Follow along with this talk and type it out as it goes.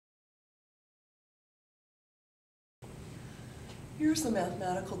Here's the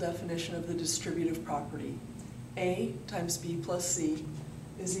mathematical definition of the distributive property. A times B plus C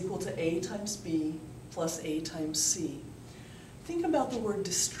is equal to A times B plus A times C. Think about the word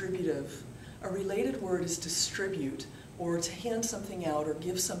distributive. A related word is distribute, or to hand something out or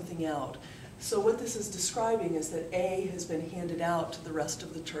give something out. So what this is describing is that A has been handed out to the rest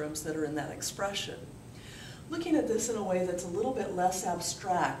of the terms that are in that expression. Looking at this in a way that's a little bit less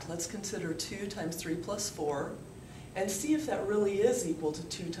abstract, let's consider 2 times 3 plus 4 and see if that really is equal to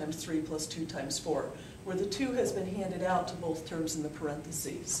 2 times 3 plus 2 times 4, where the 2 has been handed out to both terms in the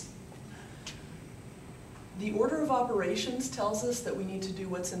parentheses. The order of operations tells us that we need to do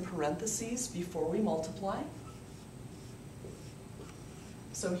what's in parentheses before we multiply.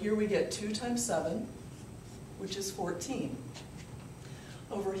 So here we get 2 times 7, which is 14.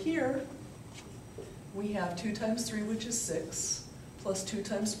 Over here, we have 2 times 3, which is 6, plus 2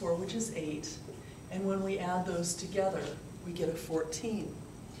 times 4, which is 8. And when we add those together, we get a 14.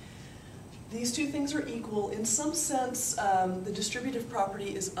 These two things are equal. In some sense, the distributive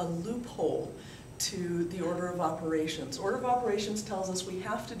property is a loophole to the order of operations. Order of operations tells us we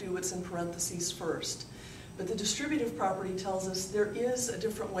have to do what's in parentheses first. But the distributive property tells us there is a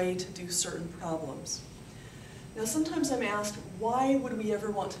different way to do certain problems. Now sometimes I'm asked, why would we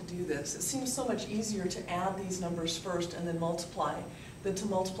ever want to do this? It seems so much easier to add these numbers first and then multiply than to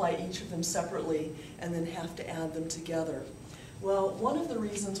multiply each of them separately and then have to add them together. Well, one of the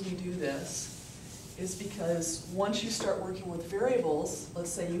reasons we do this is because once you start working with variables,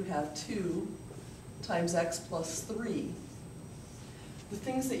 let's say you have 2 times x plus 3, the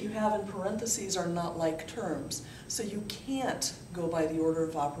things that you have in parentheses are not like terms, so you can't go by the order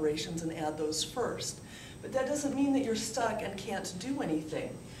of operations and add those first. But that doesn't mean that you're stuck and can't do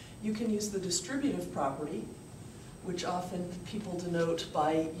anything. You can use the distributive property, which often people denote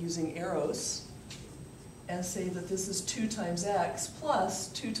by using arrows, and say that this is 2 times x plus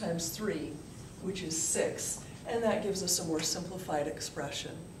 2 times 3, which is 6, and that gives us a more simplified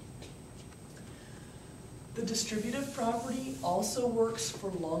expression. The distributive property also works for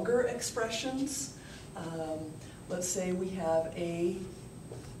longer expressions. Let's say we have A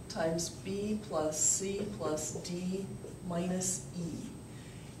times B plus C plus D minus E.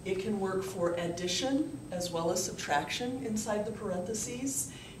 It can work for addition as well as subtraction inside the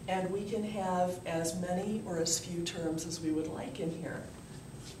parentheses, and we can have as many or as few terms as we would like in here.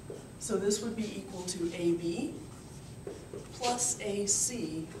 So this would be equal to AB plus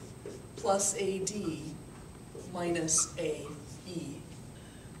AC plus AD minus AE.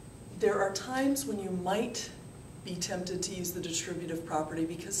 There are times when you might be tempted to use the distributive property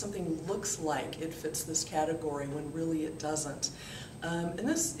because something looks like it fits this category when really it doesn't. And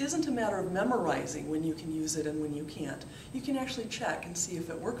this isn't a matter of memorizing when you can use it and when you can't. You can actually check and see if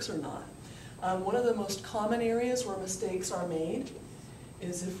it works or not. One of the most common areas where mistakes are made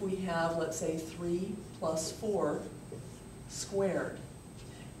is if we have, let's say, 3 plus 4 squared.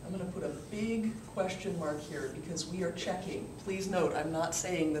 I'm going to put a big question mark here because we are checking. Please note, I'm not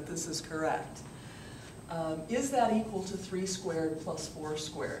saying that this is correct. Is that equal to 3 squared plus 4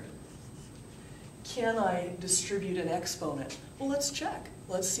 squared? Can I distribute an exponent? Well, let's check.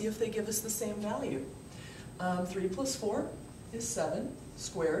 Let's see if they give us the same value. 3 plus 4 is 7.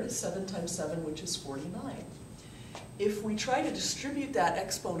 Squared is 7 times 7, which is 49. If we try to distribute that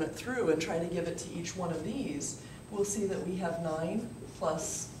exponent through and try to give it to each one of these, we'll see that we have 9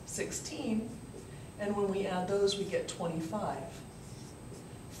 plus 16, and when we add those, we get 25.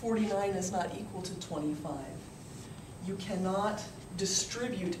 49 is not equal to 25. You cannot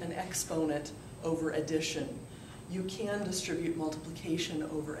distribute an exponent over addition. You can distribute multiplication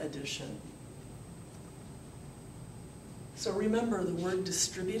over addition. So remember, the word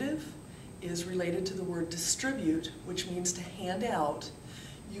distributive is related to the word distribute, which means to hand out.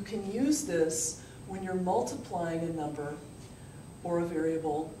 You can use this when you're multiplying a number or a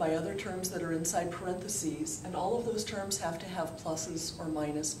variable by other terms that are inside parentheses, and all of those terms have to have pluses or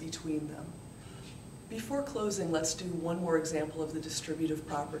minus between them. Before closing, let's do one more example of the distributive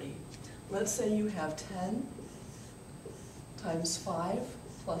property. Let's say you have 10 times 5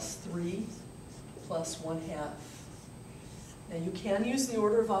 plus 3 plus 1/2. Now you can use the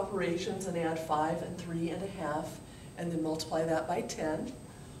order of operations and add 5 and 3 1/2 and then multiply that by 10,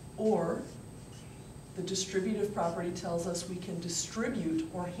 or the distributive property tells us we can distribute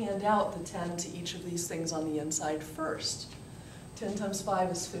or hand out the 10 to each of these things on the inside first. 10 times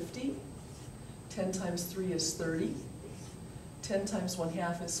 5 is 50, 10 times 3 is 30, 10 times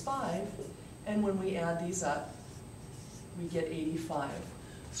 1/2 is 5, and when we add these up, we get 85.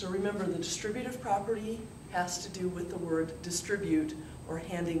 So remember, the distributive property has to do with the word distribute or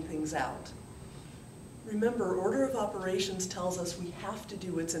handing things out. Remember, order of operations tells us we have to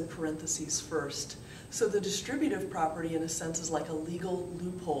do what's in parentheses first. So the distributive property, in a sense, is like a legal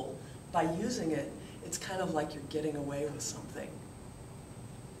loophole. By using it, it's kind of like you're getting away with something.